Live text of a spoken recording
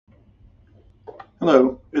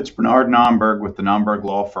Hello, it's Bernard Nomberg with the Nomberg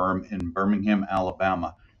Law Firm in Birmingham,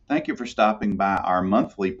 Alabama. Thank you for stopping by our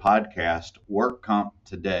monthly podcast, Work Comp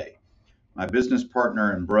Today. My business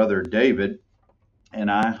partner and brother David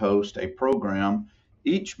and I host a program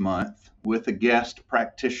each month with a guest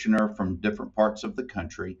practitioner from different parts of the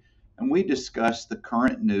country, and we discuss the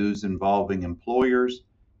current news involving employers,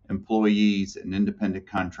 employees, and independent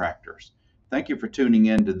contractors. Thank you for tuning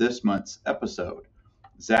in to this month's episode.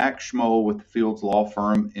 Zach Schmoll with the Fields Law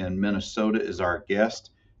Firm in Minnesota is our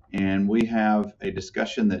guest, and we have a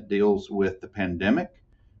discussion that deals with the pandemic,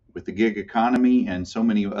 with the gig economy, and so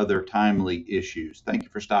many other timely issues. Thank you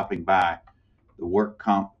for stopping by the Work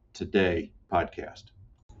Comp Today podcast.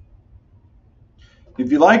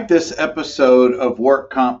 If you like this episode of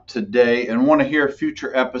Work Comp Today and want to hear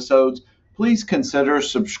future episodes, please consider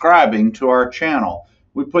subscribing to our channel.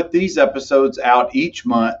 We put these episodes out each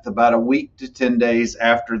month about a week to 10 days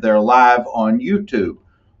after they're live on YouTube.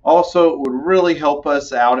 Also, it would really help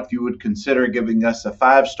us out if you would consider giving us a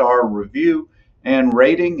 5-star review and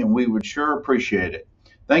rating, and we would sure appreciate it.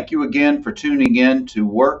 Thank you again for tuning in to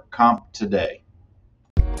Work Comp Today.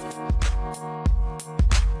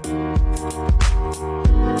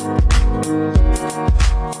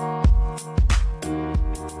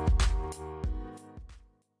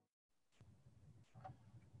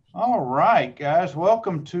 All right, guys,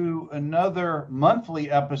 welcome to another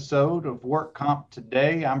monthly episode of Work Comp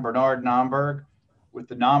Today. I'm Bernard Nomberg with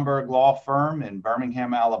the Nomberg Law Firm in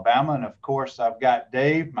Birmingham, Alabama. And of course, I've got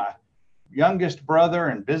Dave, my youngest brother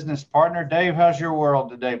and business partner. Dave, how's your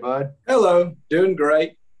world today, bud? Hello, doing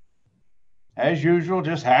great. As usual,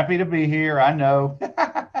 just happy to be here. I know.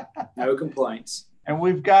 No complaints. And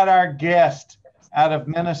we've got our guest out of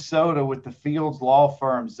Minnesota with the Fields Law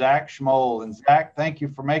Firm, Zach Schmoll. And Zach, thank you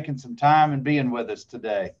for making some time and being with us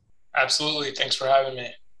today. Absolutely. Thanks for having me.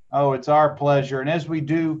 Oh, it's our pleasure. And as we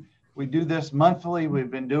do this monthly.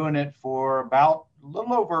 We've been doing it for about a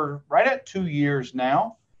little over right at 2 years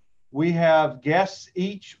now. We have guests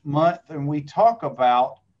each month and we talk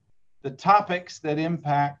about the topics that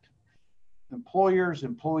impact employers,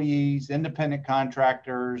 employees, independent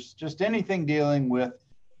contractors, just anything dealing with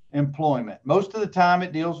employment. Most of the time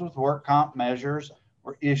it deals with work comp measures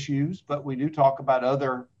or issues, but we do talk about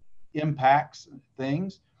other impacts and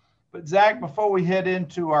things. But Zach, before we head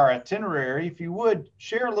into our itinerary, if you would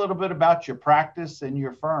share a little bit about your practice and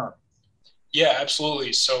your firm. Yeah,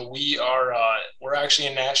 absolutely. So we're actually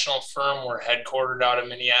a national firm. We're headquartered out of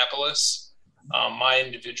Minneapolis. My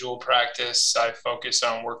individual practice, I focus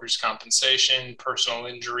on workers' compensation, personal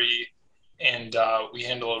injury, and we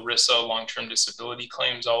handle ERISA long-term disability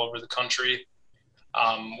claims all over the country.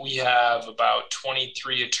 We have about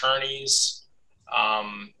 23 attorneys.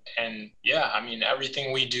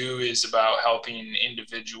 Everything we do is about helping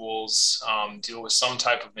individuals deal with some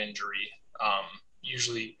type of injury,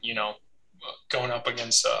 usually, going up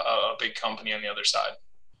against a big company on the other side.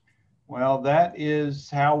 Well, that is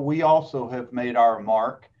how we also have made our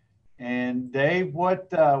mark. And Dave,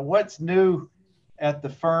 what's new at the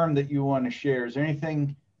firm that you want to share? Is there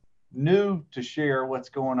anything new to share? What's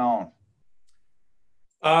going on?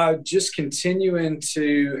 Just continuing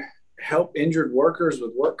to help injured workers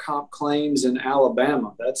with work comp claims in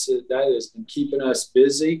Alabama. That has been keeping us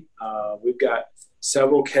busy. We've got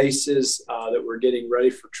several cases that we're getting ready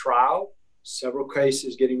for trial, several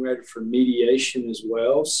cases getting ready for mediation as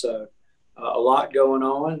well. So a lot going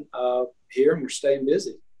on here, and we're staying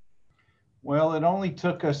busy. Well, it only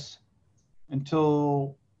took us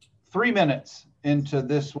until 3 minutes into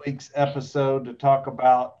this week's episode to talk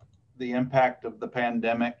about the impact of the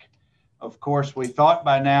pandemic. Of course, we thought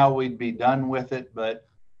by now we'd be done with it, but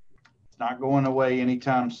it's not going away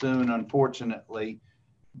anytime soon, unfortunately.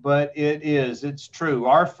 But it's true.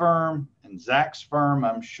 Our firm and Zach's firm,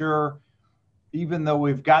 I'm sure, even though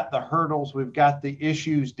we've got the hurdles, we've got the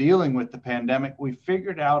issues dealing with the pandemic, we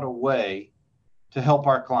figured out a way to help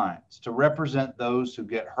our clients, to represent those who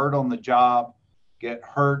get hurt on the job, get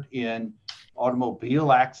hurt in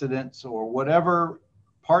automobile accidents or whatever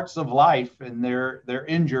parts of life, and they're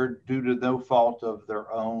injured due to no fault of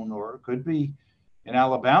their own, or it could be, in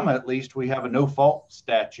Alabama at least, we have a no fault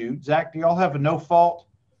statute. Zach, do y'all have a no fault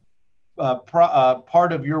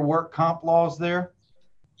part of your work comp laws there?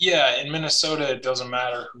 Yeah, in Minnesota, it doesn't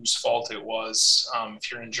matter whose fault it was.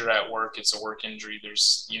 If you're injured at work, it's a work injury.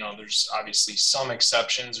 There's obviously some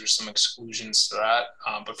exceptions or some exclusions to that,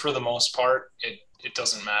 but for the most part, it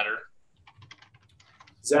doesn't matter.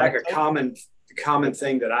 Zach, a common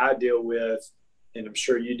thing that I deal with, and I'm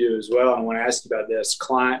sure you do as well, and I want to ask you about this,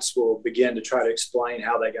 clients will begin to try to explain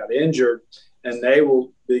how they got injured, and they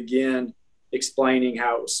will begin explaining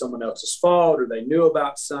how it was someone else's fault, or they knew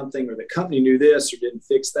about something, or the company knew this or didn't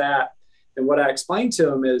fix that. And what I explained to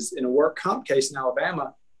them is, in a work comp case in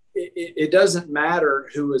Alabama, it doesn't matter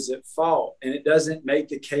who is at fault, and it doesn't make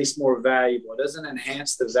the case more valuable. It doesn't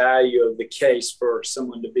enhance the value of the case for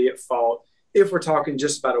someone to be at fault if we're talking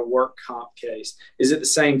just about a work comp case. Is it the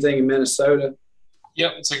same thing in Minnesota?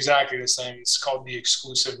 Yep, it's exactly the same. It's called the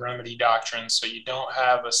exclusive remedy doctrine. So you don't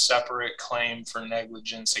have a separate claim for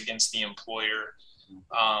negligence against the employer.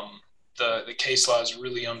 The case law is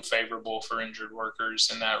really unfavorable for injured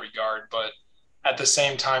workers in that regard. But at the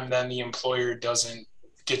same time, then the employer doesn't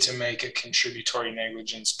get to make a contributory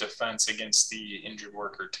negligence defense against the injured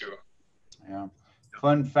worker too. Yeah.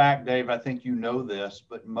 Fun fact, Dave, I think you know this,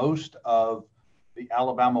 but most of the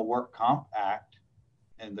Alabama Work Comp Act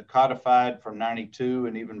and the codified from 92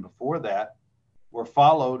 and even before that were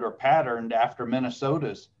followed or patterned after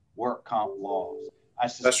Minnesota's work comp laws.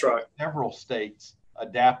 That's right. Several states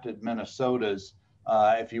adapted Minnesota's.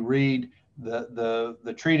 If you read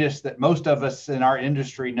the treatise that most of us in our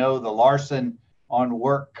industry know, the Larson on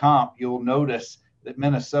work comp, you'll notice that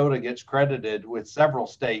Minnesota gets credited with several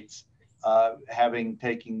states having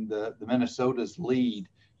taken the Minnesota's lead.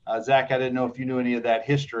 Zach, I didn't know if you knew any of that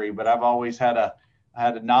history, but I've always had a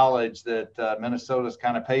knowledge that Minnesota's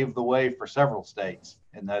kind of paved the way for several states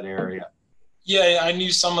in that area. Yeah, I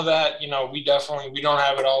knew some of that. We don't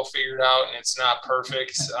have it all figured out, and it's not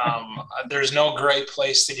perfect. There's no great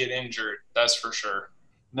place to get injured. That's for sure.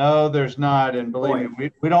 No, there's not. And believe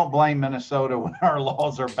me, we don't blame Minnesota when our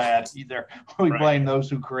laws are bad either. We blame those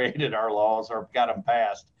who created our laws or got them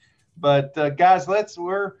passed. But guys,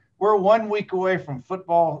 we're 1 week away from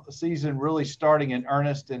football season really starting in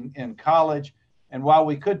earnest in college. And while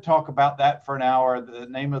we could talk about that for an hour, the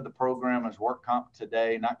name of the program is Work Comp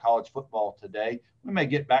Today, not College Football Today. We may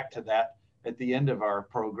get back to that at the end of our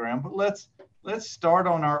program, but let's start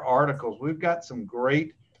on our articles. We've got some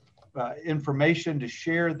great information to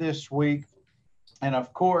share this week. And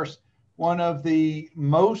of course, one of the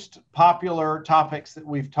most popular topics that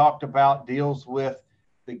we've talked about deals with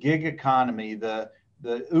the gig economy, the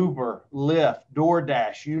Uber, Lyft,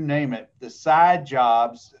 DoorDash, you name it, the side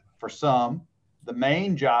jobs for some, the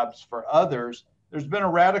main jobs for others. There's been a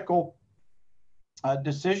radical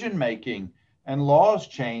decision making and laws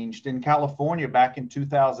changed in California back in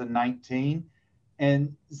 2019.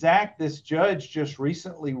 And Zach, this judge just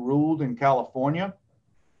recently ruled in California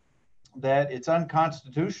that it's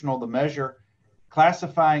unconstitutional to measure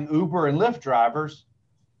classifying Uber and Lyft drivers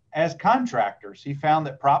as contractors. He found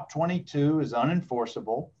that Prop 22 is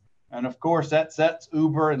unenforceable. And of course, that sets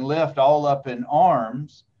Uber and Lyft all up in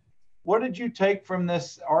arms. What did you take from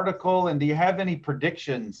this article? And do you have any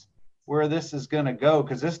predictions where this is going to go?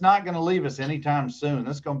 Because it's not going to leave us anytime soon.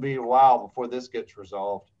 This is going to be a while before this gets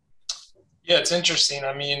resolved. Yeah, it's interesting.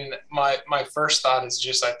 I mean, my first thought is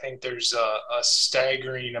just I think there's a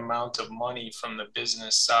staggering amount of money from the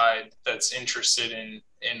business side that's interested in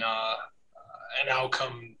an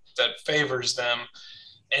outcome that favors them.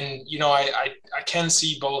 And, I can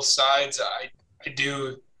see both sides.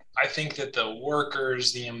 I think that the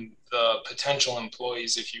workers, the potential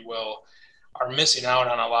employees, if you will, are missing out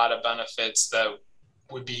on a lot of benefits that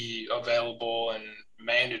would be available and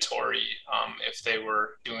mandatory if they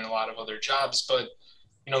were doing a lot of other jobs. But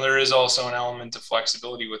there is also an element of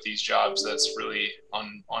flexibility with these jobs that's really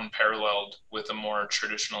unparalleled with a more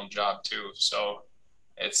traditional job too. So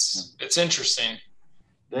it's interesting.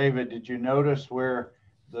 David, did you notice where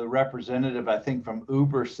the representative, I think from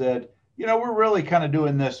Uber, said, we're really kind of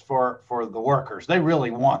doing this for the workers. They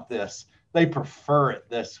really want this. They prefer it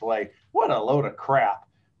this way. What a load of crap.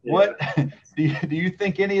 Yeah. What do you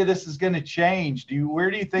think any of this is going to change? Where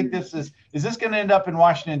do you think this is this going to end up in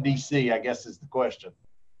Washington, D.C., I guess is the question.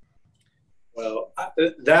 Well,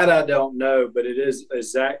 that I don't know, but it is,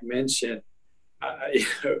 as Zach mentioned,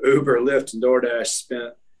 Uber, Lyft, and DoorDash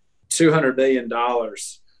spent $200 billion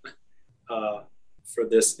for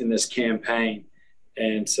this in this campaign.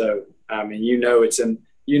 And so, I mean,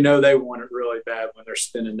 they want it really bad when they're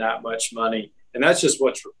spending that much money. And that's just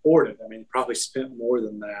what's reported. I mean, probably spent more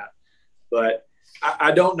than that. But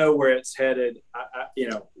I don't know where it's headed.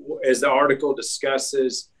 As the article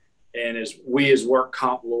discusses, and as we as work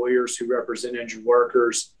comp lawyers who represent injured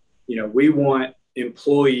workers, we want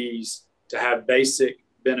employees to have basic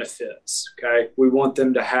benefits, okay? We want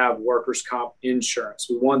them to have workers' comp insurance.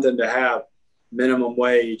 We want them to have minimum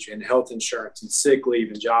wage and health insurance and sick leave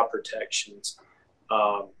and job protections.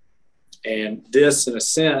 And this, in a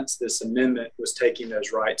sense, this amendment was taking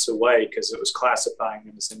those rights away because it was classifying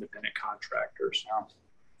them as independent contractors.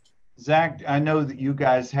 Zach, I know that you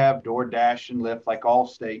guys have DoorDash and Lyft like all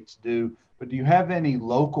states do, but do you have any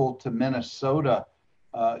local to Minnesota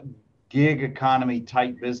gig economy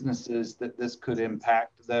type businesses that this could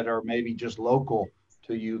impact that are maybe just local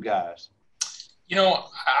to you guys?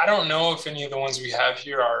 I don't know if any of the ones we have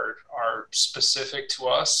here are specific to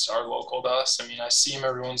us, are local to us. I mean, I see them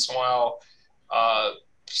every once in a while.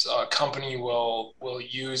 A company will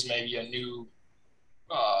use maybe a new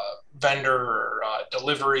vendor or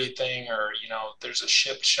delivery thing, or there's a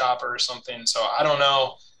shipped shopper or something. So I don't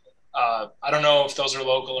know. I don't know if those are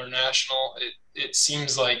local or national. It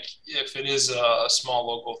seems like if it is a small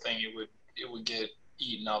local thing, it would get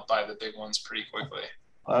eaten up by the big ones pretty quickly.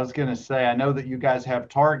 I was going to say, I know that you guys have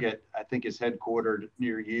Target, I think is headquartered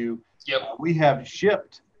near you. Yep. We have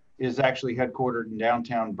Shipt is actually headquartered in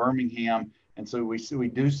downtown Birmingham. And so we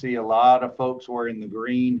do see a lot of folks wearing the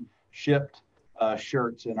green Shipt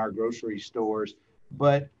shirts in our grocery stores.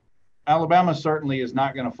 But Alabama certainly is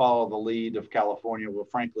not going to follow the lead of California, well,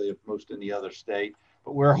 frankly, of most any other state.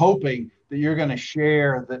 But we're hoping that you're going to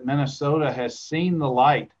share that Minnesota has seen the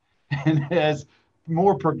light and has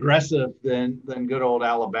more progressive than good old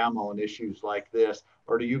Alabama on issues like this?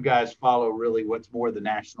 Or do you guys follow really what's more the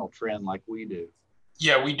national trend like we do?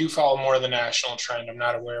 Yeah, we do follow more of the national trend. I'm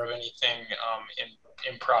not aware of anything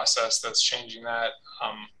in process that's changing that.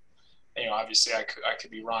 Obviously I could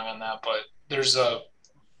be wrong on that, but there's a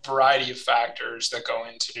variety of factors that go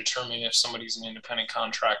into determining if somebody's an independent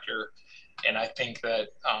contractor. And I think that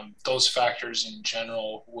those factors in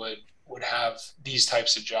general would have these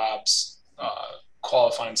types of jobs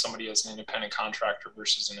qualifying somebody as an independent contractor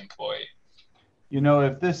versus an employee.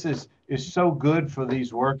 If this is so good for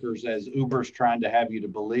these workers as Uber's trying to have you to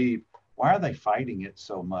believe, why are they fighting it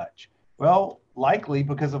so much? Well, likely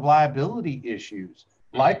because of liability issues,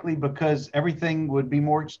 likely because everything would be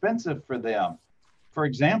more expensive for them. For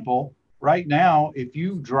example, right now, if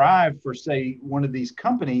you drive for, say, one of these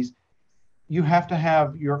companies, you have to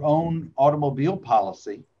have your own automobile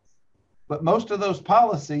policy. But most of those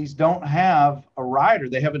policies don't have a rider.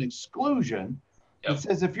 They have an exclusion that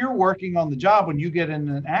says if you're working on the job when you get in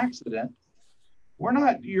an accident,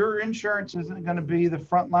 your insurance isn't going to be the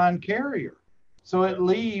frontline carrier. So it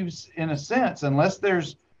leaves, in a sense, unless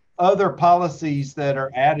there's other policies that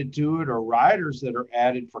are added to it or riders that are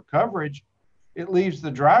added for coverage, it leaves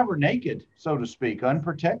the driver naked, so to speak,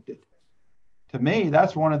 unprotected. To me,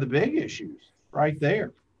 that's one of the big issues right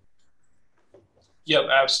there. Yep,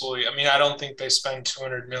 absolutely. I mean, I don't think they spend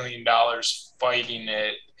 $200 million fighting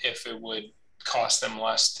it if it would cost them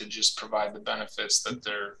less to just provide the benefits that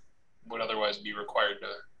they would otherwise be required to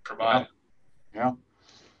provide. Yeah.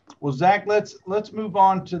 Well, Zach, let's move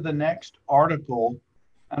on to the next article.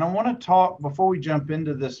 And I want to talk, before we jump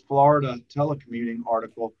into this Florida telecommuting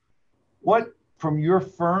article, what, from your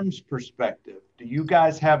firm's perspective, do you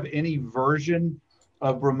guys have any version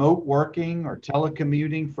of remote working or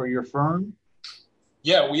telecommuting for your firm?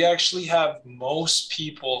 Yeah, we actually have most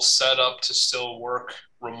people set up to still work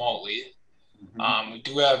remotely. Mm-hmm. We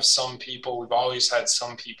do have some people, we've always had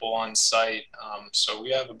some people on site. So we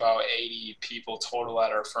have about 80 people total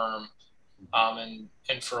at our firm.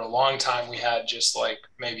 And for a long time, we had just like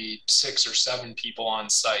maybe 6 or 7 people on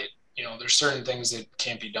site. There's certain things that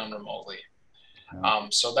can't be done remotely.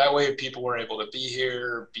 So that way people were able to be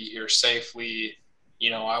here safely.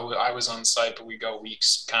 I was on site, but we go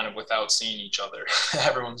weeks kind of without seeing each other.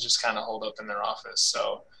 Everyone's just kind of holed up in their office.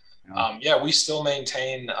 So, we still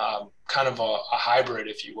maintain kind of a hybrid,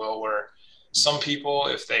 if you will, where some people,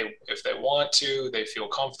 if they want to, they feel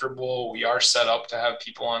comfortable. We are set up to have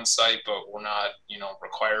people on site, but we're not,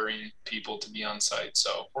 requiring people to be on site.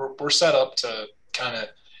 So we're set up to kind of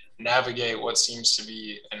navigate what seems to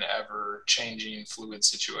be an ever-changing, fluid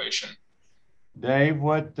situation. Dave,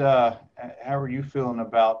 how are you feeling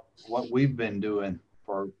about what we've been doing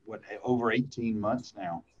for over 18 months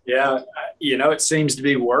now? Yeah, it seems to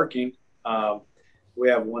be working. We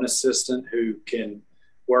have one assistant who can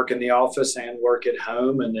work in the office and work at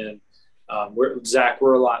home. And then Zach,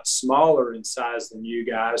 we're a lot smaller in size than you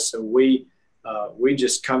guys. So we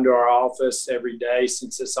just come to our office every day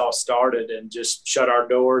since this all started and just shut our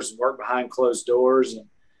doors and work behind closed doors. And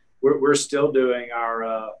we're still doing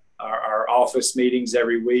our office meetings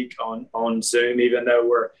every week on Zoom, even though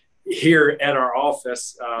we're here at our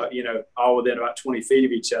office, all within about 20 feet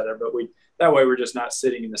of each other. But that way we're just not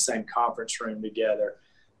sitting in the same conference room together.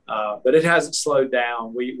 But it hasn't slowed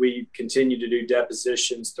down. We continue to do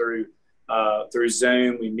depositions through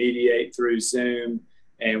Zoom. We mediate through Zoom,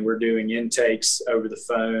 and we're doing intakes over the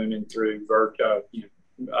phone and through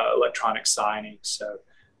electronic signing. So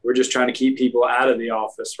we're just trying to keep people out of the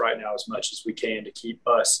office right now as much as we can to keep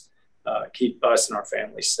us and our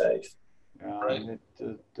families safe. Right.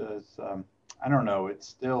 It does. I don't know. It's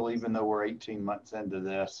still, even though we're 18 months into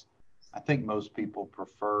this, I think most people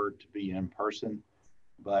prefer to be in person,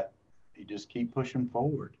 but you just keep pushing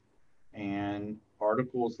forward. And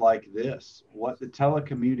articles like this, what the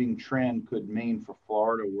telecommuting trend could mean for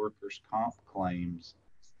Florida workers' comp claims.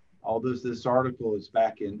 Although this article is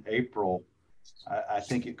back in April, I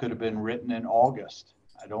think it could have been written in August.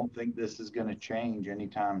 I don't think this is going to change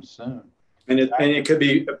anytime soon. And it could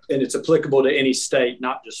be, and it's applicable to any state,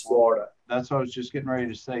 not just Florida. That's what I was just getting ready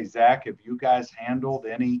to say. Zach, have you guys handled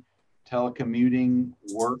any telecommuting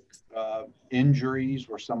work injuries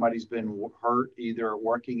where somebody's been hurt either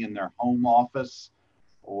working in their home office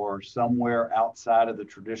or somewhere outside of the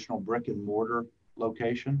traditional brick and mortar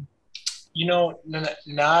location?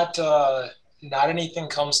 Not anything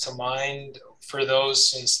comes to mind for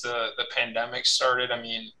those since the pandemic started. I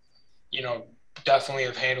mean, definitely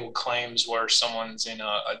have handled claims where someone's in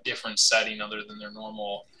a different setting other than their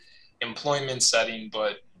normal employment setting.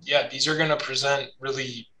 But yeah, these are going to present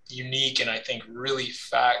really unique and I think really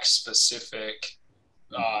fact specific,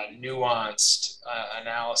 nuanced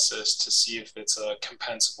analysis to see if it's a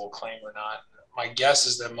compensable claim or not. My guess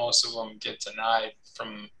is that most of them get denied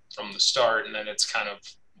from the start, and then it's kind of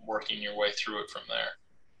working your way through it from there.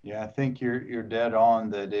 Yeah, I think you're dead on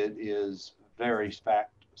that it is very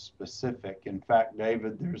fact specific. In fact,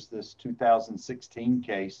 David, there's this 2016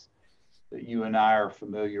 case that you and I are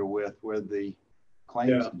familiar with where the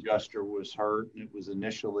claims adjuster was hurt and it was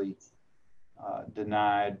initially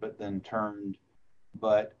denied but then turned.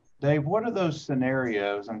 But Dave, what are those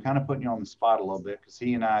scenarios? I'm kind of putting you on the spot a little bit because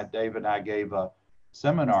David and I gave a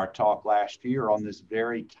seminar talk last year on this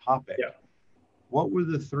very topic. Yeah. What were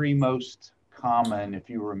the three most common, if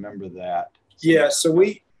you remember that? Yeah, so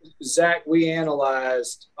Zach, we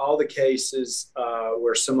analyzed all the cases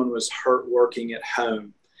where someone was hurt working at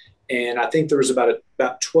home. And I think there was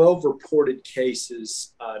about 12 reported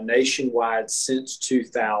cases nationwide since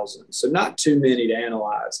 2000. So not too many to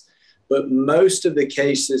analyze. But most of the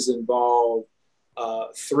cases involve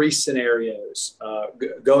three scenarios: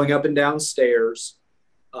 going up and down stairs,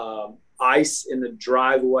 ice in the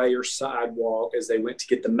driveway or sidewalk as they went to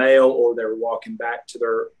get the mail or they were walking back to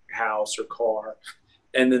their house or car.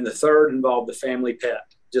 And then the third involved the family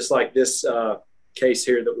pet, just like this case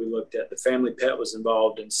here that we looked at. The family pet was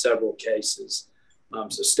involved in several cases.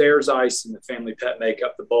 So stairs, ice, and the family pet make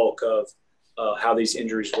up the bulk of how these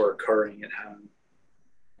injuries were occurring at home.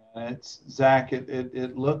 It's Zach,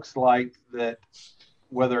 it looks like that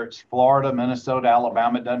whether it's Florida, Minnesota,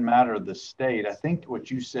 Alabama, it doesn't matter the state. I think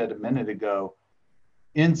what you said a minute ago,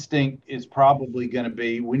 instinct is probably going to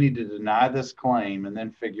be, we need to deny this claim and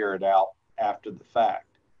then figure it out after the fact.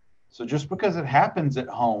 So just because it happens at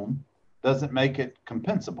home doesn't make it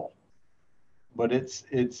compensable. But it's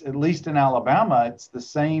at least in Alabama, it's the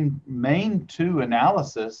same main two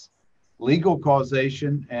analysis, legal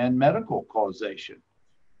causation and medical causation.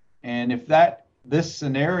 And if this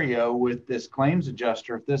scenario with this claims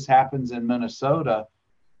adjuster, if this happens in Minnesota,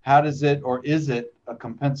 how does it, or is it a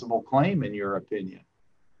compensable claim in your opinion?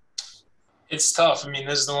 It's tough. I mean,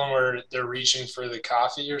 this is the one where they're reaching for the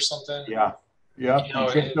coffee or something. Yeah.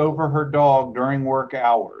 Yep. Tripped over her dog during work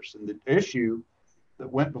hours. And the issue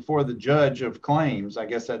that went before the judge of claims, I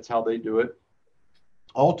guess that's how they do it,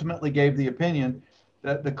 ultimately gave the opinion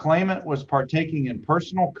that the claimant was partaking in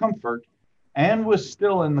personal comfort and was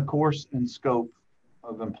still in the course and scope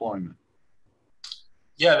of employment.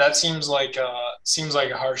 Yeah, that seems like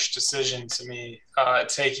a harsh decision to me.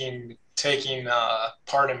 Taking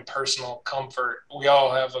part in personal comfort. We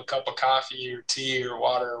all have a cup of coffee or tea or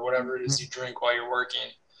water or whatever it is you drink while you're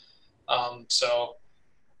working. So,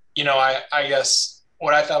 I guess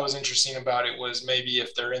what I thought was interesting about it was maybe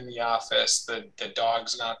if they're in the office, the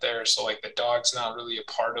dog's not there. So like the dog's not really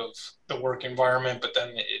a part of the work environment, but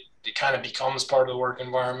then it kind of becomes part of the work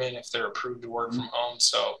environment if they're approved to work from home.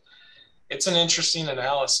 So it's an interesting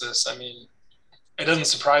analysis. I mean, it doesn't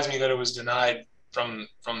surprise me that it was denied from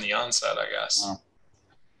the onset, I guess.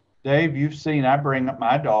 Dave, you've seen, I bring up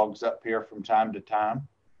my dogs up here from time to time.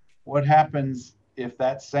 What happens if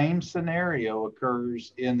that same scenario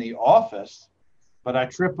occurs in the office, but I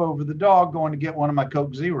trip over the dog going to get one of my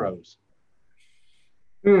Coke Zeros?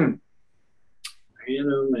 Man,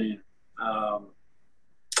 oh man.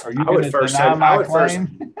 Are you going to deny my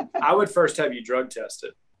claim? I would first have you drug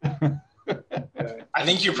tested. I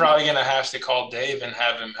think you're probably going to have to call Dave and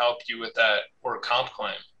have him help you with that work comp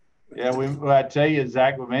claim. Yeah, I tell you,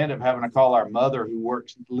 Zach, we may end up having to call our mother, who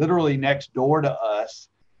works literally next door to us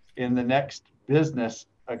in the next business,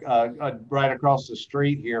 right across the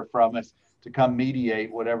street here from us, to come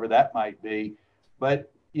mediate whatever that might be.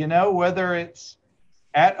 But whether it's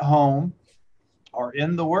at home or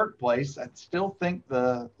in the workplace, I still think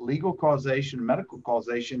the legal causation, medical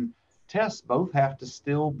causation tests both have to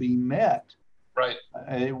still be met, Right.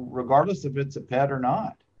 Regardless if it's a pet or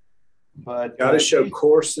not. But got to show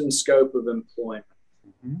course and scope of employment.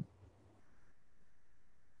 Mm-hmm.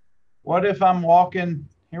 What if I'm walking?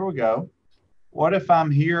 Here we go. What if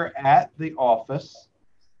I'm here at the office,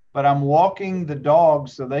 but I'm walking the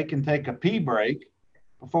dogs so they can take a pee break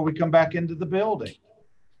before we come back into the building?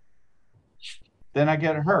 Then I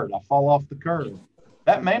get hurt. I fall off the curb.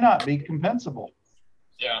 That may not be compensable.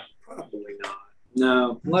 Yeah. Probably not.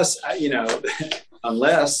 No, unless,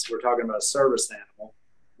 unless we're talking about a service animal.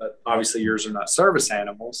 But obviously yours are not service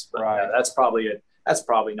animals. But right. Yeah, that's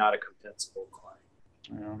probably not a compensable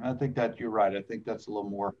claim. Yeah, I think that you're right. I think that's a little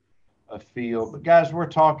more a feel. But guys, we're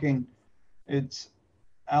talking, it's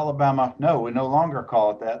Alabama. No, we no longer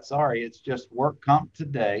call it that. Sorry, it's just Work Comp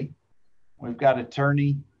Today. We've got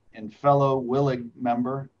attorney and fellow Willig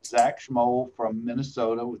member Zach Schmoll from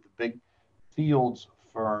Minnesota with the Big Fields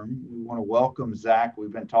firm. We want to welcome Zach.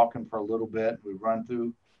 We've been talking for a little bit. We've run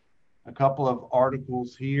through a couple of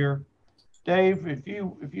articles here. Dave, if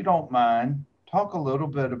you don't mind, talk a little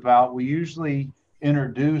bit about, we usually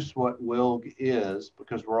introduce what WILG is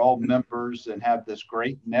because we're all members and have this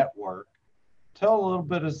great network. Tell a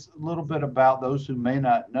little bit about those who may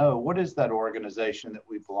not know. What is that organization that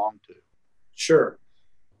we belong to? Sure.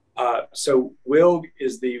 So WILG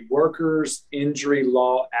is the Workers Injury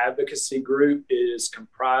Law Advocacy Group. It is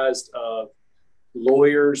comprised of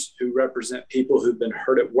lawyers who represent people who've been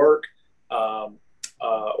hurt at work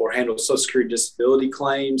or handle Social Security disability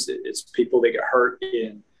claims. It's people that get hurt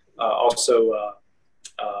in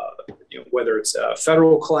whether it's a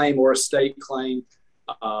federal claim or a state claim.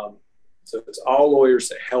 So it's all lawyers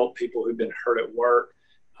that help people who've been hurt at work.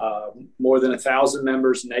 More than 1,000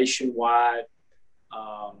 members nationwide.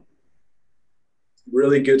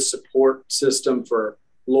 Really good support system for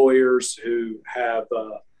lawyers who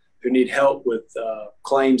need help with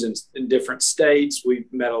claims in different states.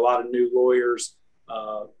 We've met a lot of new lawyers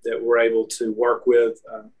that we're able to work with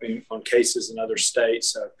on cases in other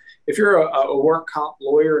states. So if you're a work comp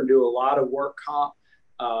lawyer and do a lot of work comp,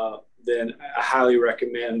 then I highly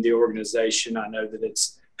recommend the organization. I know that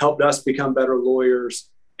it's helped us become better lawyers,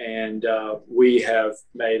 and we have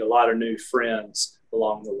made a lot of new friends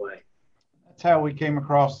along the way. That's how we came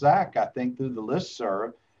across Zach, I think, through the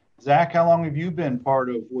listserv. Zach, how long have you been part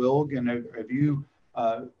of WILG, and have you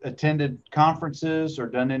attended conferences or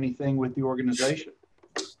done anything with the organization?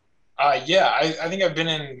 Yeah, I think I've been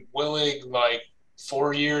in WILG like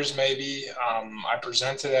 4 years maybe. I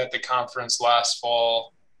presented at the conference last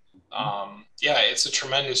fall. Yeah, it's a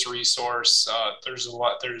tremendous resource.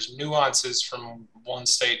 There's nuances from one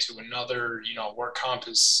state to another. Work comp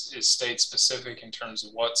is state specific in terms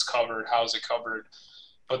of what's covered, how's it covered.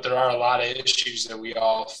 But there are a lot of issues that we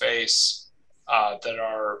all face that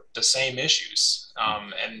are the same issues.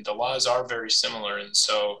 And the laws are very similar. And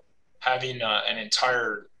so having an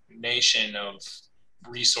entire nation of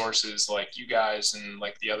resources like you guys and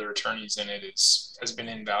like the other attorneys in it has been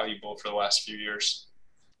invaluable for the last few years.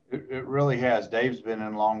 It really has. Dave's been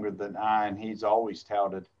in longer than I, and he's always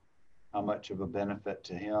touted how much of a benefit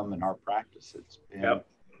to him and our practice it's been. Yep.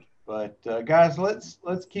 But guys,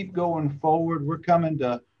 let's keep going forward. We're coming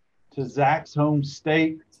to Zach's home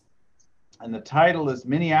state, and the title is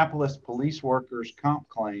Minneapolis Police Workers Comp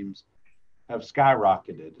Claims Have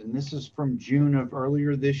Skyrocketed. And this is from June of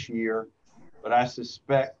earlier this year, but I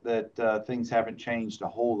suspect that things haven't changed a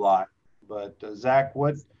whole lot. But Zach,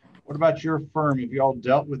 what about your firm? Have you all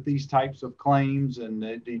dealt with these types of claims? And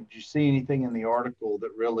did you see anything in the article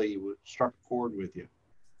that really struck a chord with you?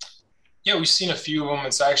 Yeah, we've seen a few of them.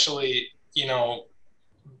 It's actually,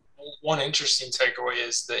 one interesting takeaway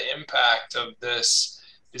is the impact of this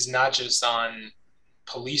is not just on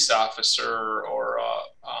police officer or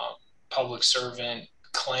public servant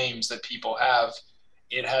claims that people have.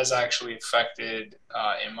 It has actually affected,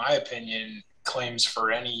 in my opinion, claims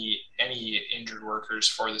for any injured workers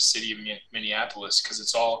for the city of Minneapolis, because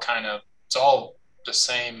it's all the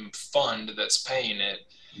same fund that's paying it.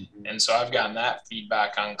 Mm-hmm. And so I've gotten that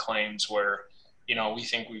feedback on claims where, we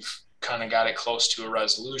think we've kind of got it close to a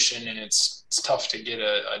resolution, and it's tough to get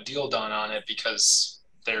a deal done on it because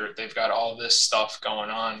they've got all this stuff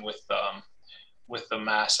going on with the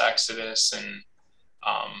mass exodus and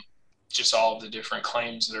just all of the different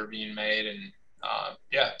claims that are being made. And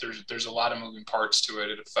yeah, there's a lot of moving parts to it.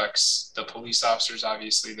 It affects the police officers.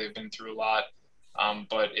 Obviously, they've been through a lot,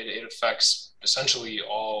 but it affects essentially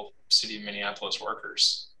all city of Minneapolis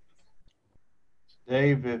workers.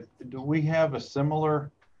 Dave, do we have a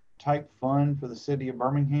similar type fund for the city of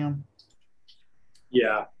Birmingham?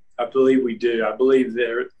 Yeah, I believe we do. I believe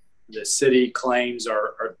the city claims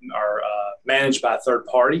are managed by a third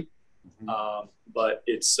party, but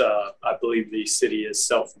it's I believe the city is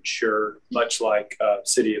self-insured, much like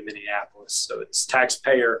city of Minneapolis. So it's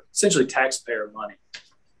essentially taxpayer money.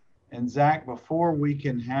 And Zach, before we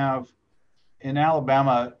can have, in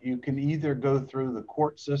Alabama, you can either go through the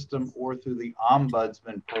court system or through the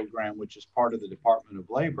ombudsman program, which is part of the Department of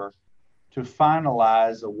Labor, to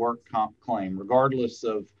finalize a work comp claim, regardless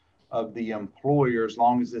of the employer, as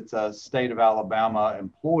long as it's a state of Alabama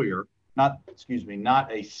employer, not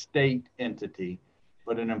a state entity,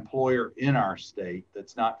 but an employer in our state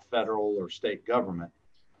that's not federal or state government.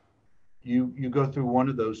 You go through one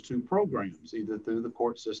of those two programs, either through the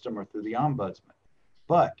court system or through the ombudsman.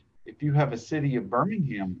 But if you have a city of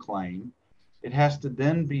Birmingham claim, it has to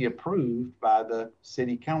then be approved by the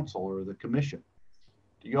city council or the commission.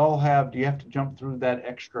 Do you have to jump through that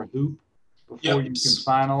extra hoop before you can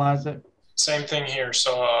finalize it? Same thing here.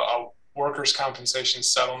 So a workers' compensation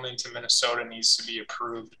settlement in Minnesota needs to be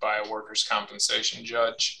approved by a workers' compensation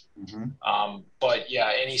judge. But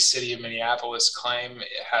yeah, any city of Minneapolis claim,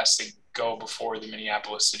 it has to go before the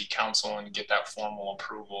Minneapolis City Council and get that formal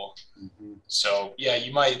approval. So yeah,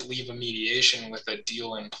 you might leave a mediation with a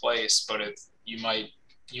deal in place, but you might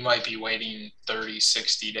be waiting 30,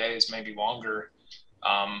 60 days, maybe longer,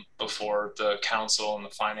 before the council and the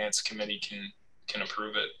finance committee can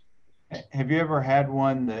approve it. Have you ever had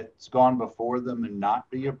one that's gone before them and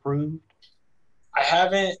not be approved? I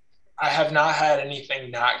have not had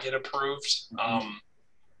anything not get approved.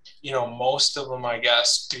 Most of them, I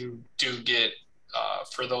guess, do get,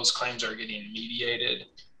 for those claims are getting mediated.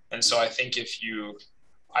 And so I think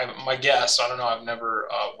my guess, I don't know, I've never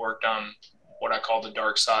worked on what I call the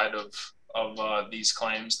dark side of these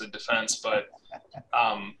claims, the defense, but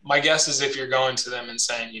my guess is if you're going to them and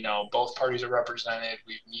saying, both parties are represented,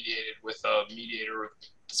 we've mediated with a mediator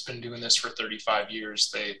that's been doing this for 35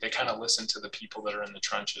 years, they kind of listen to the people that are in the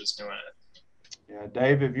trenches doing it. Yeah,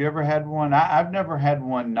 Dave, have you ever had one? I've never had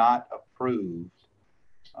one not approved.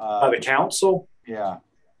 By the council? Yeah.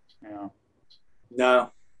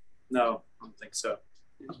 No, I don't think so.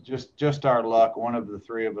 Just our luck. One of the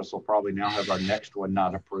three of us will probably now have our next one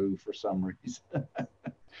not approved for some reason.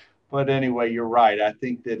 But anyway, you're right. I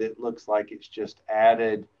think that it looks like it's just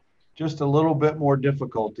added just a little bit more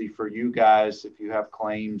difficulty for you guys if you have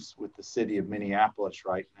claims with the city of Minneapolis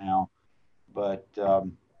right now. But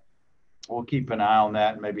we'll keep an eye on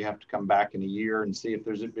that and maybe have to come back in a year and see if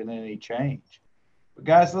there's been any change. But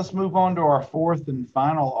guys, let's move on to our fourth and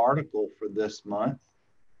final article for this month.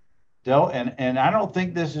 And I don't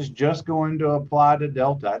think this is just going to apply to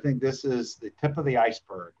Delta. I think this is the tip of the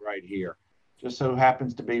iceberg right here. Just so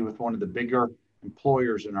happens to be with one of the bigger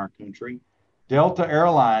employers in our country. Delta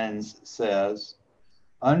Airlines says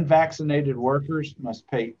unvaccinated workers must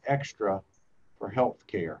pay extra for health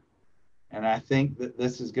care. And I think that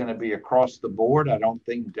this is going to be across the board. I don't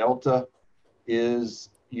think Delta is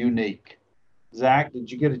unique. Zach,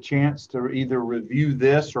 did you get a chance to either review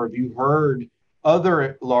this, or have you heard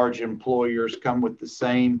other large employers come with the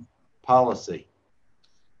same policy?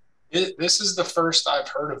 This is the first I've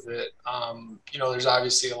heard of it. There's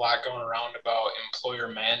obviously a lot going around about employer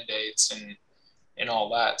mandates and all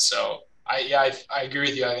that. So I agree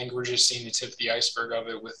with you. I think we're just seeing the tip of the iceberg of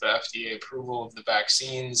it with the FDA approval of the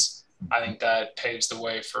vaccines. I think that paves the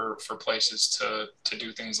way for places to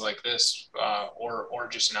do things like this, or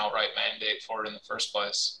just an outright mandate for it in the first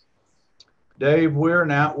place. Dave, we're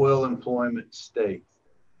an at-will employment state.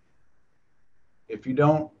 If you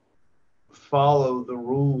don't follow the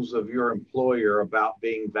rules of your employer about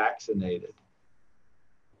being vaccinated,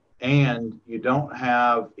 and you don't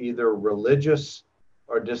have either religious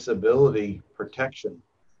or disability protection,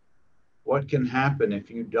 what can happen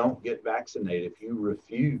if you don't get vaccinated, if you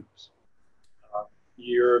refuse?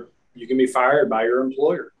 You can be fired by your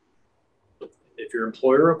employer. If your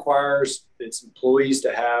employer requires its employees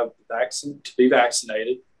to be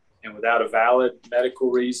vaccinated, and without a valid medical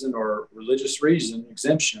reason or religious reason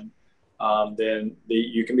exemption, then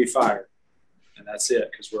you can be fired, and that's it,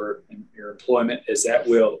 because your employment is at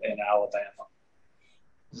will in Alabama.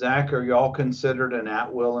 Zach, are y'all considered an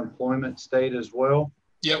at-will employment state as well?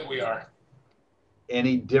 Yep, we are.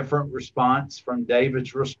 Any different response from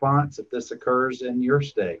David's response if this occurs in your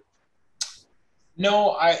state?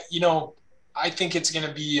 No, I think it's going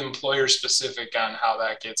to be employer specific on how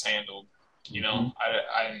that gets handled.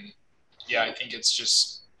 I think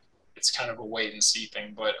it's kind of a wait and see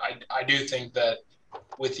thing, but I do think that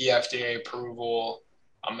with the FDA approval,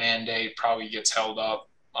 a mandate probably gets held up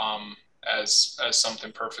as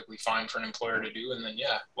something perfectly fine for an employer to do. And then,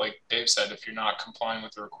 yeah, like Dave said, if you're not complying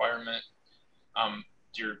with the requirement,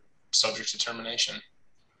 you're subject to termination.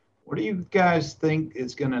 What do you guys think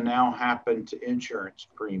is going to now happen to insurance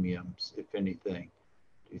premiums, if anything?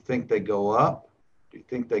 Do you think they go up? Do you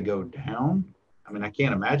think they go down? I mean, I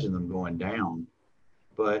can't imagine them going down,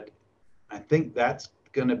 but I think that's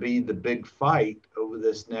going to be the big fight over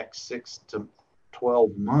this next 6 to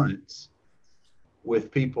 12 months,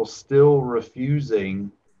 with people still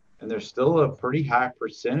refusing, and there's still a pretty high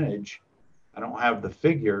percentage. I don't have the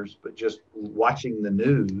figures, but just watching the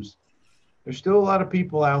news, there's still a lot of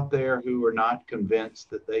people out there who are not convinced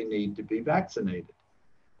that they need to be vaccinated.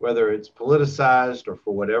 Whether it's politicized or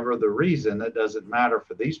for whatever the reason, that doesn't matter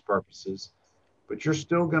for these purposes, but you're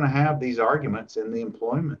still going to have these arguments in the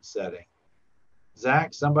employment setting.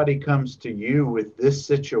 Zach, somebody comes to you with this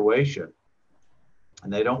situation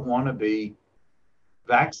and they don't want to be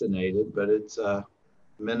vaccinated, but it's a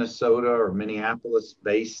Minnesota or Minneapolis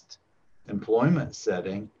based employment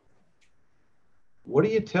setting. What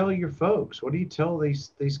do you tell your folks? What do you tell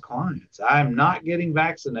these clients? I'm not getting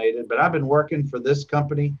vaccinated, but I've been working for this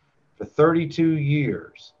company for 32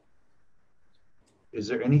 years. Is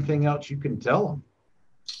there anything else you can tell them?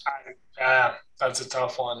 That's a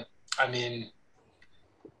tough one. I mean,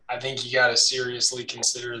 I think you got to seriously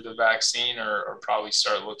consider the vaccine or probably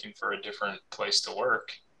start looking for a different place to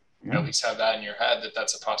work. Yeah. At least have that in your head that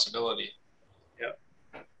that's a possibility.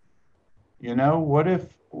 Yeah. You know, what if,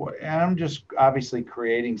 and I'm just obviously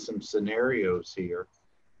creating some scenarios here,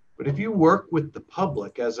 but if you work with the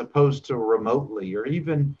public as opposed to remotely, or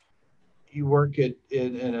even you work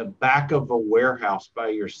in a back of a warehouse by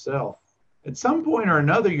yourself, at some point or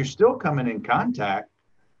another, you're still coming in contact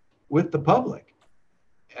with the public.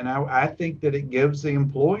 And I think that it gives the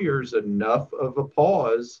employers enough of a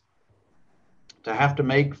pause to have to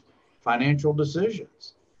make financial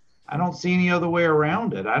decisions. I don't see any other way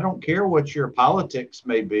around it. I don't care what your politics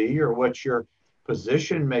may be or what your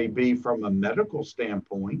position may be from a medical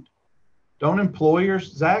standpoint. Don't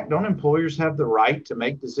employers have the right to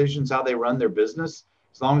make decisions how they run their business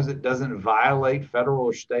as long as it doesn't violate federal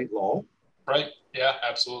or state law? Right. Yeah,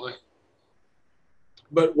 absolutely.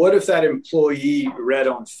 But what if that employee read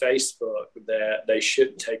on Facebook that they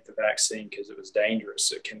shouldn't take the vaccine because it was dangerous?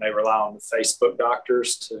 So can they rely on the Facebook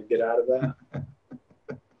doctors to get out of that?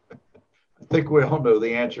 I think we all know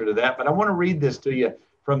the answer to that, but I want to read this to you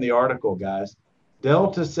from the article, guys.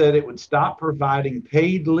 Delta said it would stop providing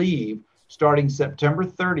paid leave starting September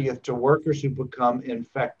 30th to workers who become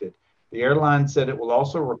infected. The airline said it will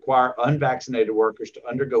also require unvaccinated workers to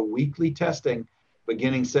undergo weekly testing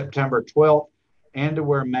beginning September 12th and to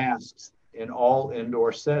wear masks in all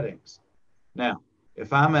indoor settings. Now,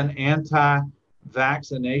 if I'm an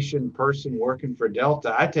anti-vaccination person working for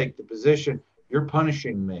Delta, I take the position, you're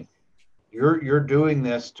punishing me. You're doing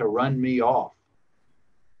this to run me off.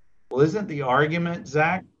 Well, isn't the argument,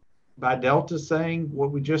 Zach, by Delta saying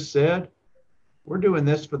what we just said? We're doing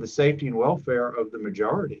this for the safety and welfare of the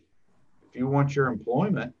majority. If you want your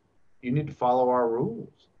employment, you need to follow our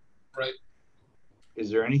rules. Right. Is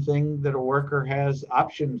there anything that a worker has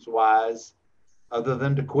options-wise other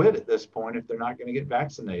than to quit at this point if they're not going to get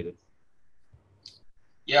vaccinated?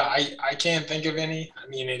 Yeah, I can't think of any. I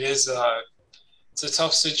mean, it's a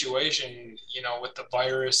tough situation, you know, with the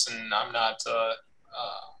virus, and I'm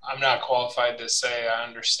not qualified to say I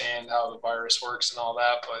understand how the virus works and all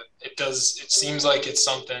that, but it seems like it's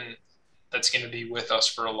something that's going to be with us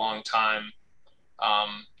for a long time,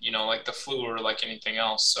 you know, like the flu or like anything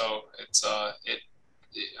else. So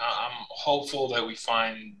I'm hopeful that we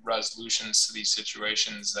find resolutions to these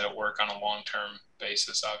situations that work on a long-term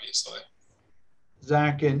basis, obviously.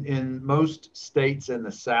 Zach, in most states in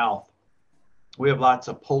the South, we have lots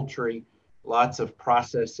of poultry, lots of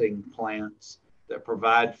processing plants that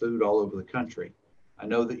provide food all over the country. I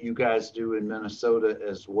know that you guys do in Minnesota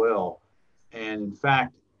as well. And in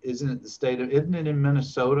fact, isn't it in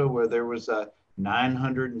Minnesota where there was a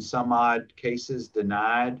 900 and some odd cases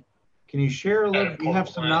denied? Can you share a little, do you have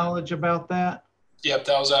some knowledge about that? Yep,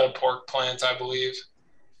 that was at a pork plant, I believe.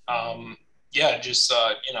 Just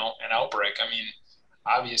you know, an outbreak. I mean,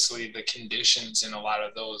 obviously the conditions in a lot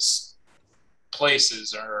of those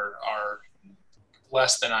places are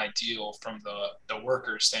less than ideal from the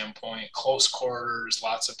worker standpoint. Close quarters,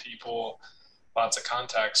 lots of people, lots of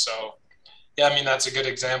contact. So yeah, I mean, that's a good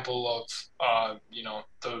example of you know,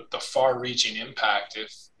 the far-reaching impact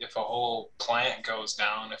if a whole plant goes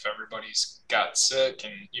down, if everybody's got sick,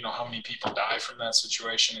 and you know how many people die from that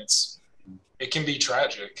situation. It can be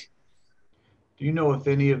tragic. Do you know if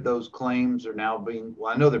any of those claims are now being,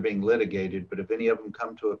 well, I know they're being litigated, but if any of them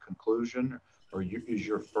come to a conclusion, or is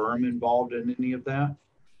your firm involved in any of that?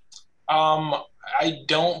 I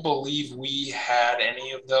don't believe we had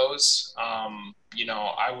any of those.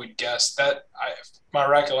 I would guess that if my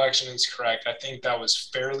recollection is correct, I think that was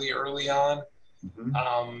fairly early on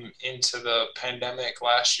into the pandemic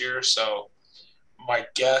last year. So my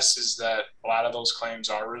guess is that a lot of those claims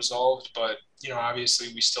are resolved, but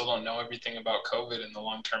obviously we still don't know everything about COVID and the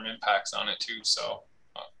long-term impacts on it too. So,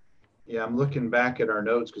 yeah, I'm looking back at our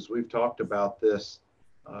notes because we've talked about this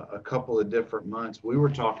a couple of different months. We were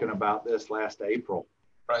talking about this last April.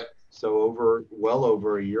 Right. So well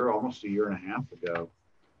over a year, almost a year and a half ago.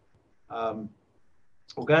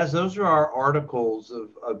 Well, guys, those are our articles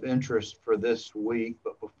of interest for this week,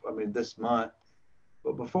 this month.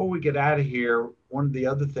 But before we get out of here, one of the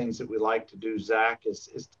other things that we like to do, Zach, is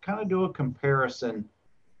to kind of do a comparison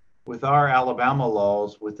with our Alabama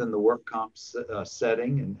laws within the work comp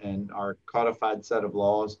setting and our codified set of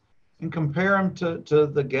laws, and compare them to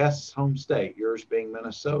the guest's home state, yours being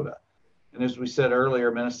Minnesota. And as we said earlier,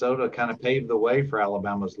 Minnesota kind of paved the way for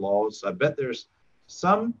Alabama's laws. So I bet there's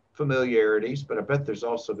some familiarities, but I bet there's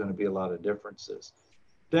also going to be a lot of differences.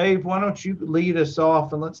 Dave, why don't you lead us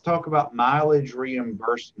off and let's talk about mileage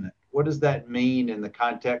reimbursement. What does that mean in the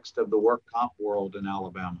context of the work comp world in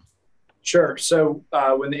Alabama? Sure. So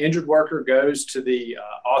when the injured worker goes to the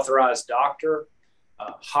authorized doctor,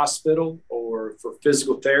 hospital, or for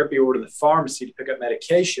physical therapy, or to the pharmacy to pick up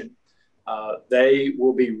medication, they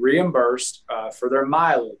will be reimbursed for their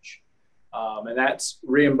mileage. And that's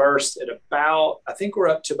reimbursed at about, I think we're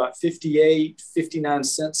up to about 59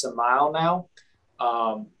 cents a mile now.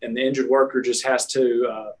 And the injured worker just has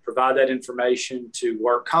to provide that information to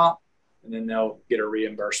work comp, and then they'll get a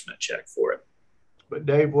reimbursement check for it. But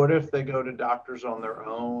Dave, what if they go to doctors on their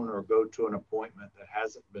own or go to an appointment that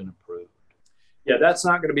hasn't been approved? Yeah, that's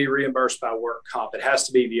not going to be reimbursed by work comp. It has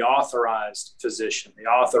to be the authorized physician, the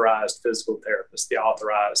authorized physical therapist, the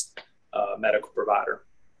authorized medical provider.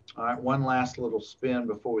 All right, one last little spin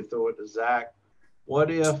before we throw it to Zach.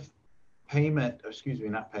 What if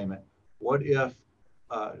what if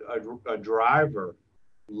a driver,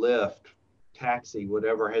 Lyft, taxi,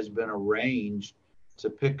 whatever, has been arranged to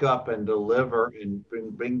pick up and deliver and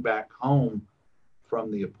bring back home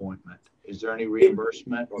from the appointment? Is there any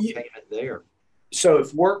reimbursement or payment there? So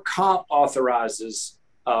if work comp authorizes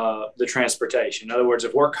the transportation, in other words,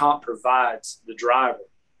 if work comp provides the driver,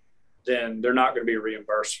 then they're not going to be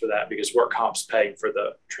reimbursed for that because work comp's paying for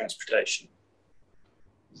the transportation.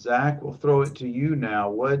 Zach, we'll throw it to you now.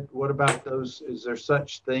 What about those? Is there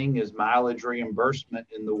such thing as mileage reimbursement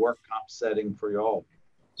in the work comp setting for y'all?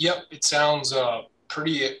 Yep, it sounds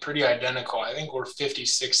pretty identical. I think we're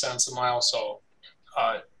 56 cents a mile, so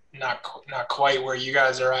not quite where you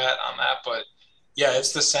guys are at on that, but yeah,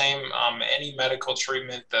 it's the same. Any medical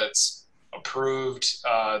treatment that's approved,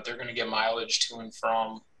 they're going to get mileage to and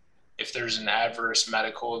from. If there's an adverse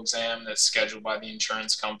medical exam that's scheduled by the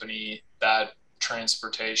insurance company, that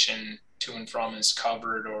transportation to and from is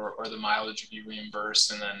covered, or the mileage will be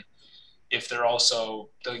reimbursed. And then if they're also,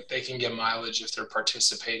 they can get mileage if they're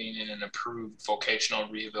participating in an approved vocational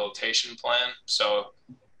rehabilitation plan. So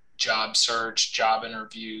job search, job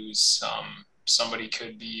interviews, somebody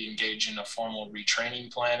could be engaged in a formal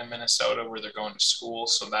retraining plan in Minnesota where they're going to school.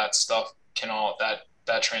 So that stuff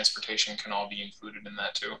that transportation can all be included in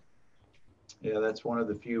that too. Yeah, that's one of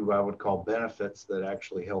the few I would call benefits that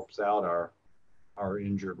actually helps out our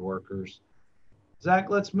injured workers.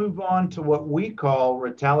 Zach, let's move on to what we call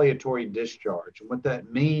retaliatory discharge. And what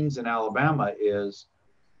that means in Alabama is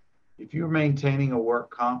if you're maintaining a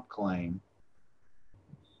work comp claim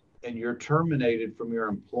and you're terminated from your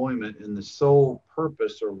employment and the sole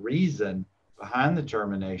purpose or reason behind the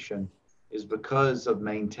termination is because of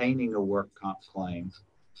maintaining a work comp claim,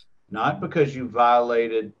 not because you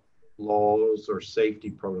violated laws or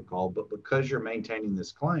safety protocol, but because you're maintaining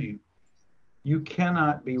this claim, you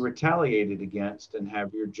cannot be retaliated against and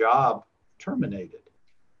have your job terminated.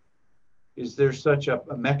 Is there such a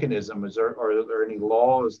mechanism? Are there any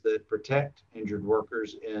laws that protect injured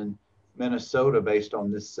workers in Minnesota based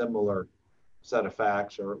on this similar set of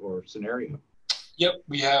facts or scenario? Yep,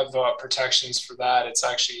 we have protections for that. It's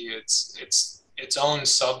actually its own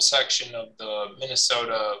subsection of the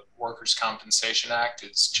Minnesota Workers' Compensation Act.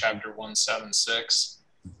 It's Chapter 176,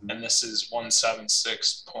 and this is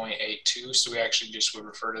 176.82. So we actually just would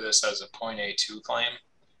refer to this as a .82 claim,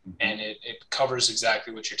 and it covers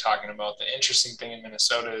exactly what you're talking about. The interesting thing in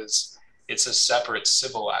Minnesota is it's a separate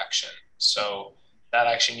civil action. So that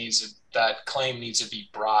actually that claim needs to be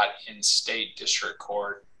brought in state district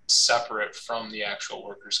court separate from the actual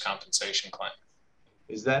workers' compensation claim.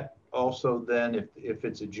 Is that also then, if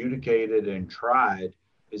it's adjudicated and tried,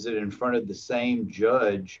 is it in front of the same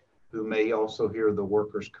judge who may also hear the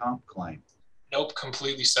workers' comp claim? Nope,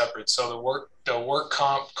 completely separate. So the work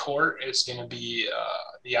comp court is going to be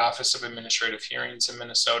the Office of Administrative Hearings in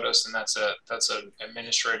Minnesota, and that's an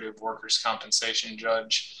administrative workers' compensation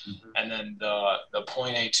judge. Mm-hmm. And then the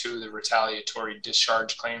point A2, the retaliatory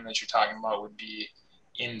discharge claim that you're talking about, would be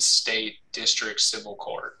in state district civil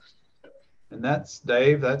court. And that's,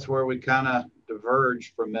 Dave, that's where we kind of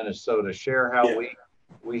diverge from Minnesota. Share how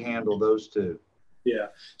we handle those two. Yeah.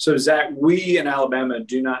 So, Zach, we in Alabama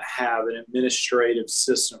do not have an administrative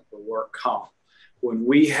system for work comp. When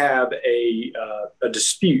we have a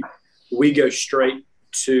dispute, we go straight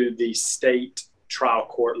to the state trial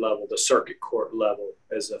court level, the circuit court level,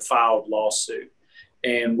 as a filed lawsuit.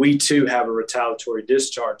 And we, too, have a retaliatory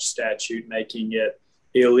discharge statute making it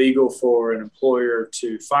illegal for an employer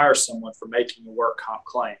to fire someone for making a work comp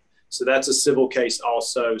claim. So that's a civil case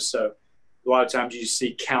also. So a lot of times you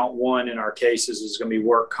see count one in our cases is going to be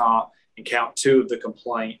work comp, and count two of the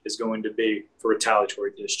complaint is going to be for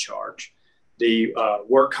retaliatory discharge. The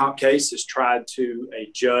work comp case is tried to a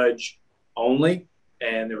judge only,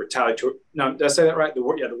 and the retaliatory, no, did I say that right? The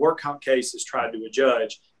work comp case is tried to a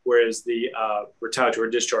judge, whereas the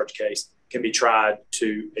retaliatory discharge case can be tried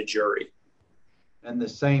to a jury. And the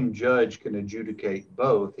same judge can adjudicate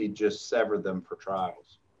both. He just severed them for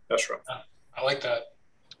trials. That's right. I like that.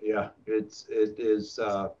 Yeah, it is.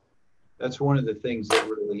 That's one of the things that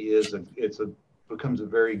really is becomes a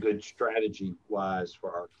very good strategy wise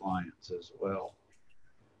for our clients as well.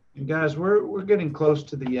 And guys, we're getting close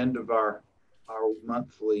to the end of our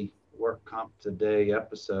monthly Work Comp Today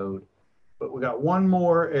episode, but we got one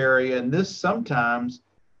more area, and this sometimes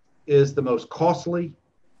is the most costly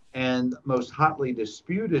and most hotly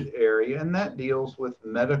disputed area, and that deals with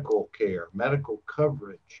medical care, medical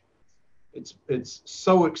coverage. It's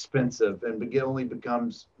so expensive, and it only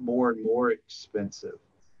becomes more and more expensive.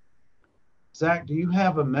 Zach, do you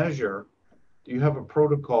have a measure? Do you have a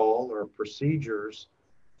protocol or procedures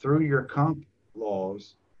through your comp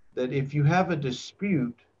laws that if you have a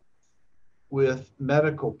dispute with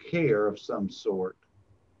medical care of some sort,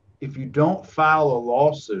 if you don't file a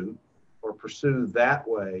lawsuit or pursue that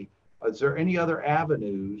way, is there any other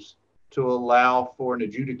avenues to allow for an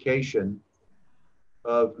adjudication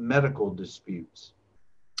of medical disputes?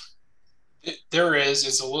 There is.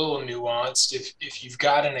 It's a little nuanced. If you've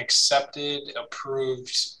got an accepted,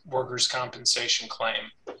 approved workers' compensation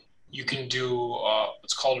claim, you can do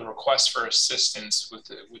what's called a request for assistance,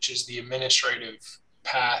 which is the administrative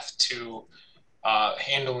path to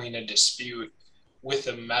handling a dispute with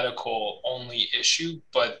a medical only issue,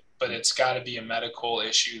 but it's got to be a medical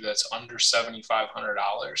issue that's under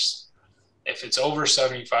 $7,500. If it's over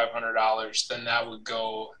 $7,500, then that would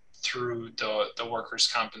go through the workers'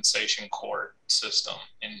 compensation court system,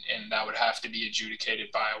 and that would have to be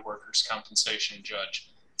adjudicated by a workers' compensation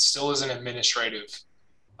judge. It still is an administrative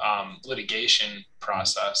litigation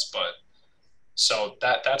process, but so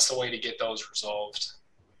that's the way to get those resolved.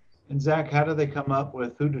 And Zach, how do they come up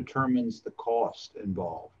with who determines the cost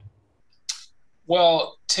involved?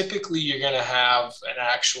 Well, typically you're going to have an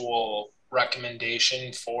actual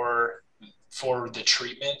recommendation for the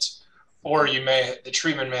treatment, or the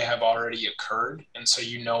treatment may have already occurred, and so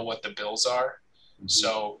you know what the bills are. Mm-hmm.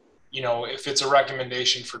 So, if it's a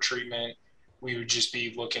recommendation for treatment, we would just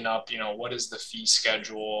be looking up, what is the fee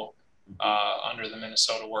schedule under the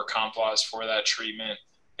Minnesota work comp laws for that treatment.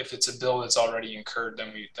 If it's a bill that's already incurred,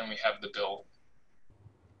 then we have the bill.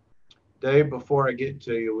 Dave, before I get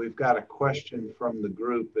to you, we've got a question from the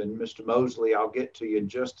group, and Mr. Mosley, I'll get to you in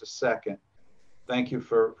just a second. Thank you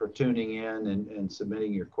for tuning in and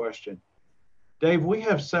submitting your question. Dave, we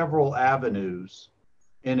have several avenues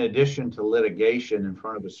in addition to litigation in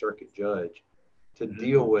front of a circuit judge to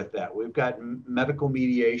deal with that. We've got medical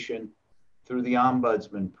mediation through the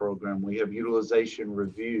Ombudsman program. We have utilization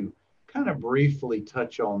review. Kind of briefly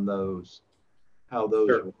touch on those, how those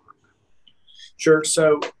work. Sure.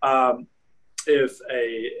 So if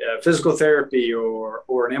a physical therapy or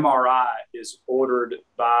an MRI is ordered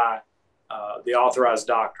by the authorized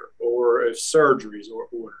doctor, or if surgeries are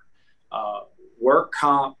ordered, work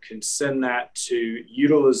comp can send that to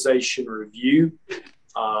utilization review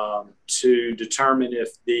to determine if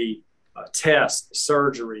the test, the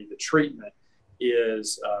surgery, the treatment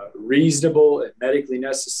is reasonable and medically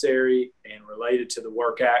necessary and related to the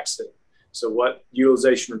work accident. So what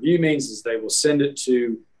utilization review means is they will send it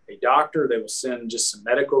to a doctor. They will send just some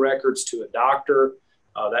medical records to a doctor.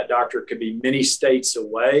 That doctor could be many states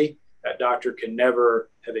away. That doctor can never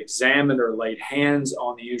have examined or laid hands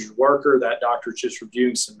on the injured worker. That doctor is just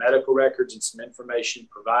reviewing some medical records and some information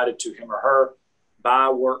provided to him or her by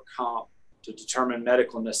work comp to determine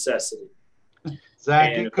medical necessity.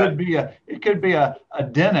 Zach, it could be a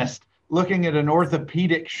dentist looking at an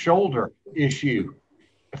orthopedic shoulder issue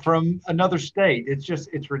from another state.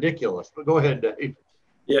 It's ridiculous. But go ahead, Dave.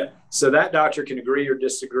 Yeah. So that doctor can agree or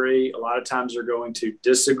disagree. A lot of times they're going to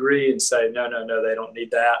disagree and say, no, they don't need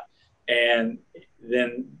that. And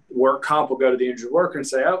then work comp will go to the injured worker and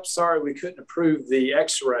say, oh, sorry, we couldn't approve the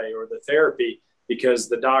x-ray or the therapy because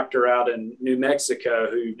the doctor out in New Mexico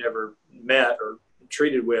who you never met or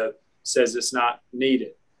treated with says it's not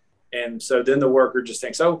needed. And so then the worker just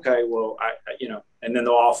thinks, okay, well, and then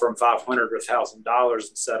they'll offer them $500 or $1,000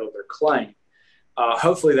 and settle their claim.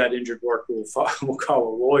 Hopefully that injured worker will call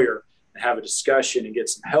a lawyer and have a discussion and get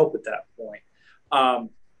some help at that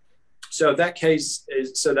point. So that case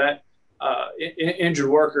is injured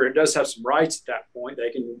worker, it does have some rights at that point.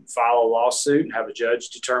 They can file a lawsuit and have a judge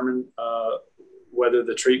determine whether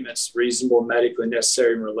the treatment's reasonable, medically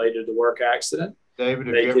necessary, and related to the work accident. David,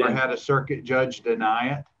 have you ever had a circuit judge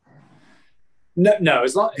deny it? No.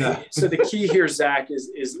 So the key here, Zach,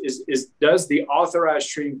 is does the authorized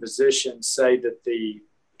treating physician say that the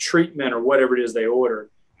treatment or whatever it is they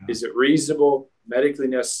ordered, is it reasonable, medically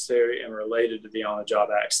necessary, and related to the on-the-job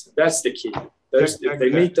accident? That's the key.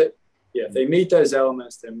 If they meet those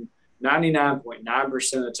elements, then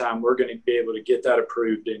 99.9% of the time we're going to be able to get that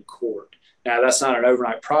approved in court. Now that's not an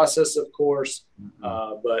overnight process, of course,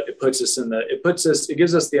 but it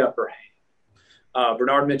gives us the upper hand.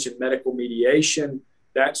 Bernard mentioned medical mediation.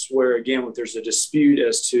 That's where, again, if there's a dispute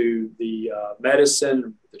as to the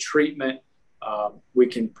medicine, the treatment, we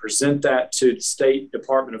can present that to the State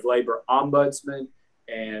Department of Labor Ombudsman,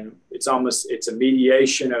 and it's a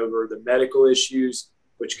mediation over the medical issues,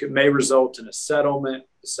 which may result in a settlement.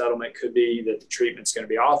 The settlement could be that the treatment's going to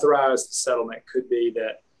be authorized. The settlement could be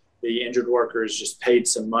that the injured worker is just paid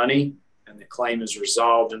some money and the claim is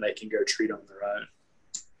resolved and they can go treat on their own.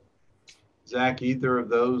 Zach, either of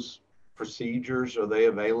those procedures, are they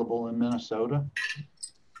available in Minnesota?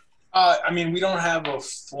 We don't have a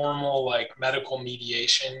formal medical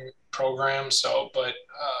mediation program, but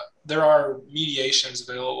there are mediations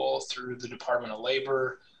available through the Department of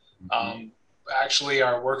Labor. Actually,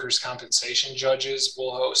 our workers' compensation judges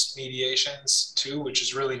will host mediations too, which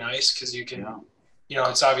is really nice because you can,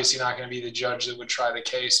 it's obviously not going to be the judge that would try the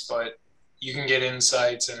case, but you can get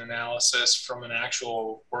insights and analysis from an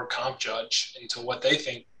actual work comp judge into what they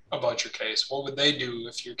think about your case. What would they do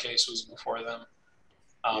if your case was before them?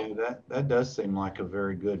 That does seem like a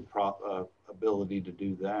very good ability to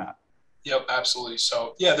do that. Yep, absolutely.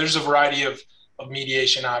 So there's a variety of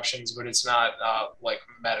mediation options, but it's not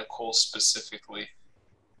medical specifically.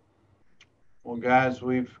 Well, guys,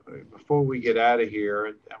 before we get out of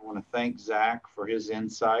here, I want to thank Zach for his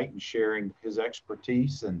insight and sharing his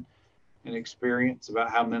expertise and experience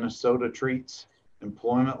about how Minnesota treats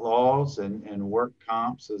employment laws and work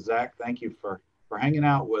comp. So Zach, thank you for hanging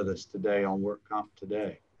out with us today on Work Comp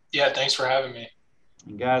Today. Yeah, thanks for having me.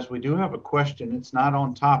 And guys, we do have a question. It's not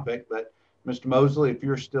on topic, but Mr. Mosley, if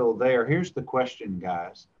you're still there, here's the question,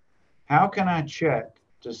 guys. How can I check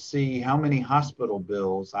to see how many hospital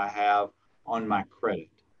bills I have on my credit?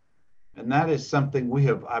 And that is something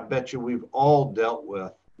I bet you we've all dealt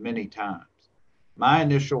with many times. My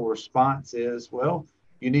initial response is, well,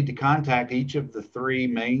 you need to contact each of the 3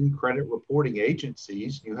 main credit reporting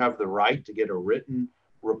agencies. You have the right to get a written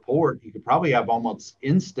report. You could probably have almost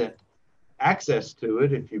instant access to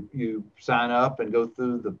it if you sign up and go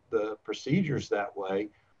through the procedures that way.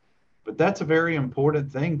 But that's a very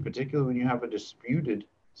important thing, particularly when you have a disputed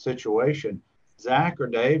situation. Zach or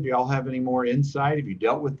Dave, do y'all have any more insight? Have you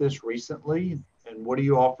dealt with this recently? And what do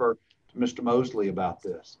you offer to Mr. Mosley about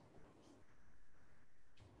this?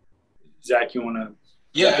 Zach, you want to?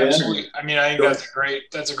 Yeah, absolutely. I think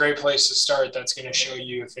that's a great place to start. That's going to show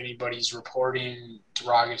you if anybody's reporting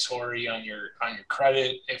derogatory on your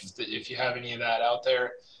credit, if you have any of that out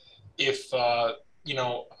there. If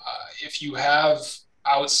you have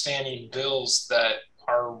outstanding bills that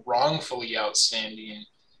are wrongfully outstanding,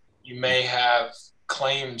 you may have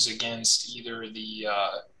claims against either the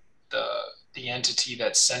entity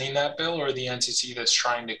that's sending that bill or the entity that's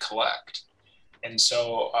trying to collect. And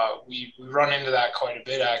so we run into that quite a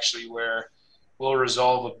bit, actually, where we'll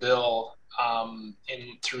resolve a bill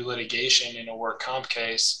through litigation in a work comp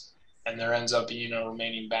case, and there ends up being a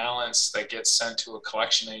remaining balance that gets sent to a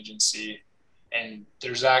collection agency. And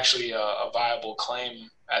there's actually a viable claim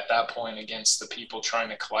at that point against the people trying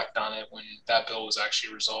to collect on it when that bill was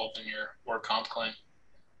actually resolved in your work comp claim.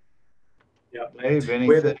 Yeah. Dave,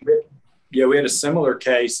 anything? We had a similar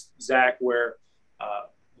case, Zach, where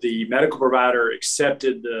the medical provider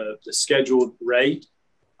accepted the scheduled rate,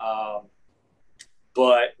 so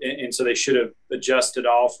they should have adjusted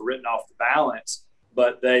off or written off the balance,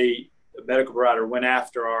 but the medical provider went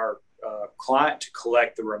after our client to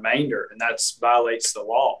collect the remainder, and that violates the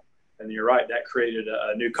law. And you're right, that created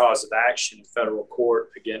a new cause of action in federal court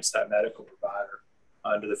against that medical provider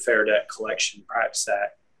under the Fair Debt Collection Practice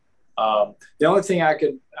Act. The only thing I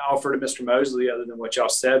could offer to Mr. Mosley, other than what y'all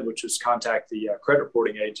said, which was contact the credit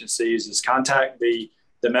reporting agencies, is contact the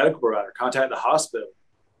medical provider, contact the hospital,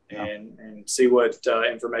 and see what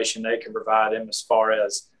information they can provide him as far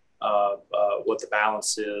as what the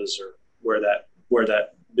balance is or where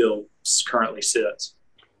that bill currently sits.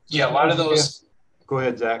 Yeah, a lot of those. Go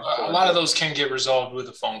ahead, Zach. A lot of those can get resolved with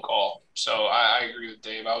a phone call. So I agree with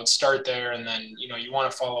Dave. I would start there, and then you want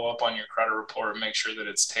to follow up on your credit report and make sure that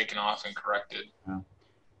it's taken off and corrected. Yeah.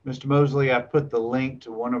 Mr. Mosley, I put the link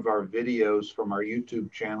to one of our videos from our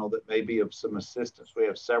YouTube channel that may be of some assistance. We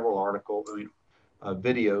have several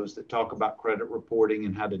videos that talk about credit reporting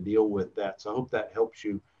and how to deal with that. So I hope that helps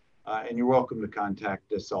you. And you're welcome to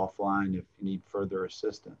contact us offline if you need further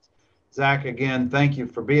assistance. Zach, again, thank you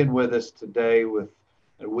for being with us today with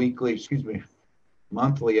a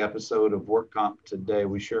monthly episode of Work Comp Today.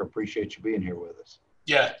 We sure appreciate you being here with us.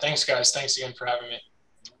 Yeah, thanks, guys. Thanks again for having me.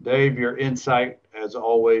 Dave, your insight, as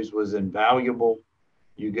always, was invaluable.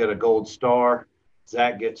 You get a gold star.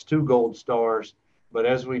 Zach gets 2 gold stars. But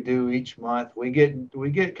as we do each month, we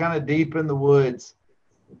get kind of deep in the woods,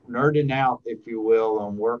 nerding out, if you will,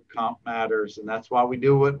 on work comp matters. And that's why we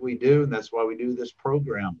do what we do. And that's why we do this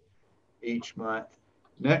program each month.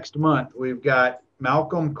 Next month, we've got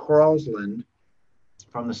Malcolm Crosland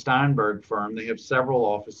from the Steinberg firm. They have several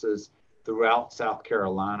offices throughout South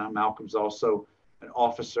Carolina. Malcolm's also an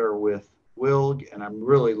officer with Wilg, and I'm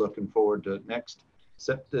really looking forward to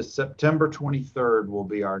September 23rd will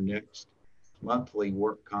be our next monthly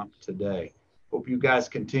Work Comp Today. Hope you guys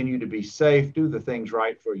continue to be safe, do the things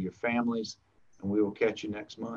right for your families, and we will catch you next month.